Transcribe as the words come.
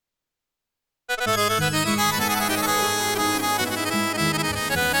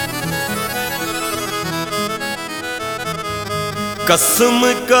कसम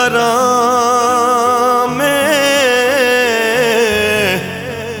करां मैं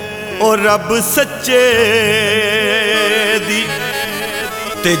और रब सच्चे दी,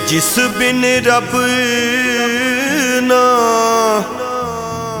 ते जिस बिन रब ना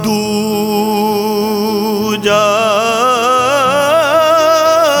दूजा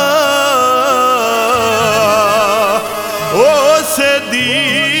ओसे दी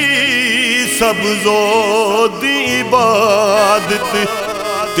सबज़ो दी इबादत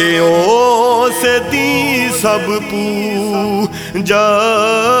ते ओसे दी सब पूजा।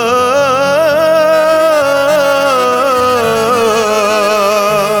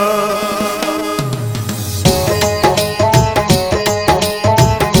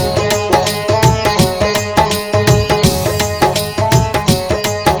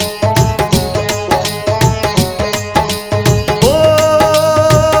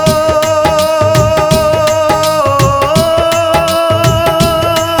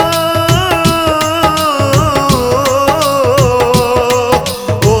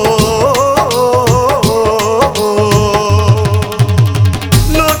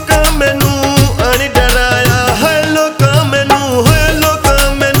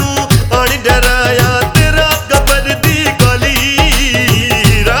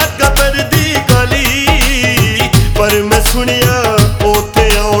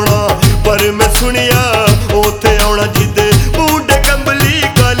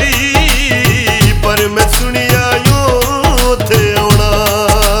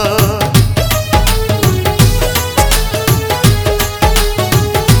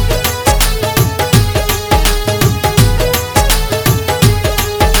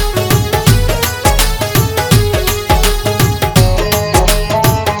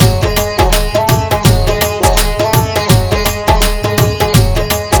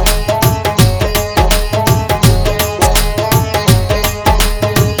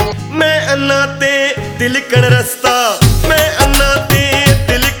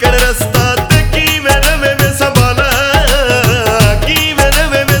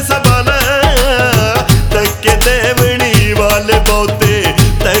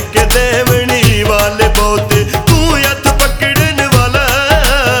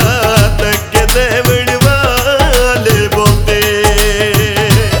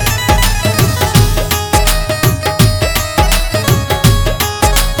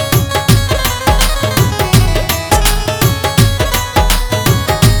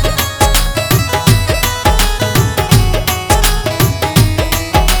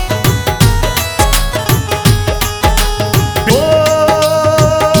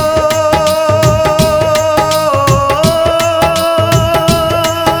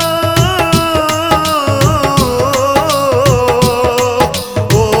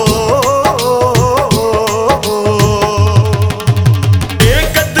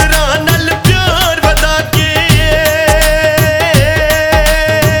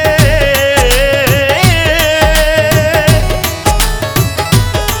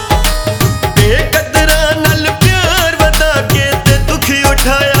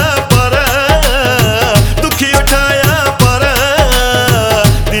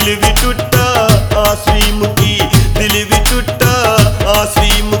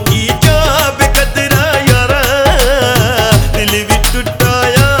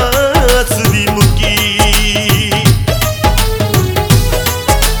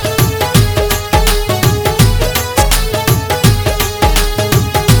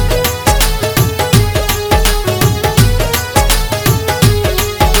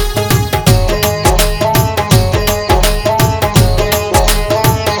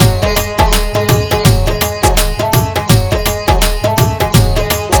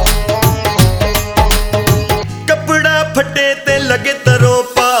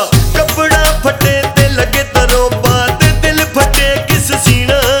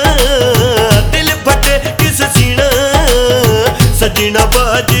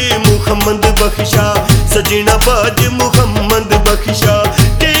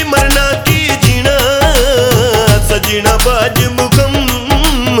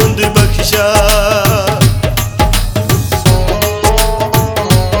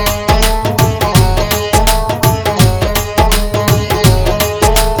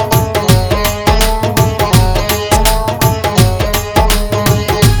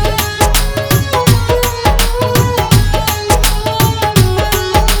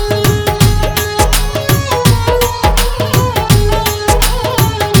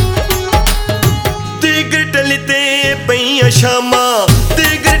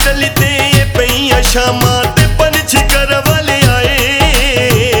 शामा ते पंछी कर वाले आए,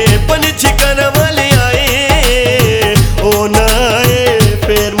 पंछी कर वाले आए। ओ ना आए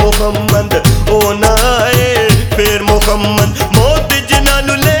फिर मुहम्मद, ओ ना आए फिर मुहम्मद, मौत जिन्हां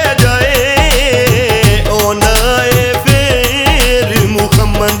ले जाए। ओ ना आए फिर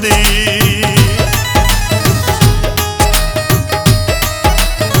मुहम्मद।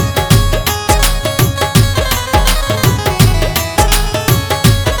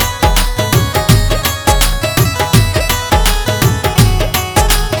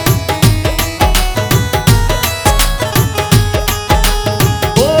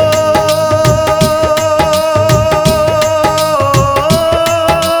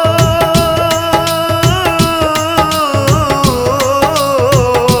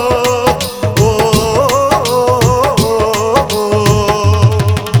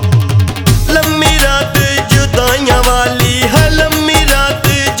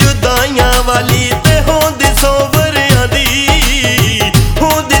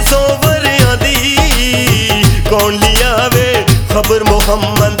 खबर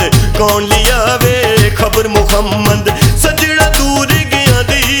मुहम्मद कौन लिया वे, खबर मुहम्मद सजड़ा दूर गया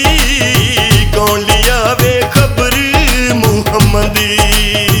दी। कौन लिया वे खबर मुहम्मद।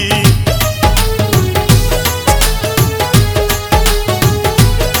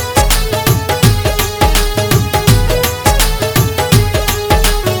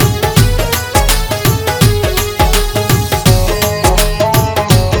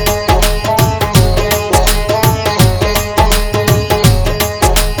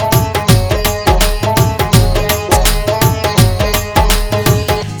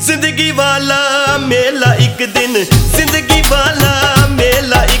 जिंदगी वाला मेला एक दिन, जिंदगी वाला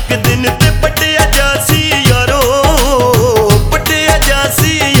मेला एक दिन, ते पटिया जासी यारो, पटिया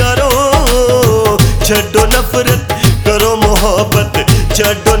जासी यारो। छड्डो नफरत करो मोहब्बत,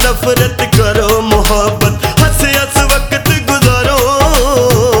 छड्डो नफरत करो मोहब्बत, हंस हंस वक्त गुजारो।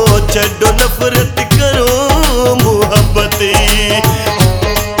 छड्डो नफरत करो मोहब्बत।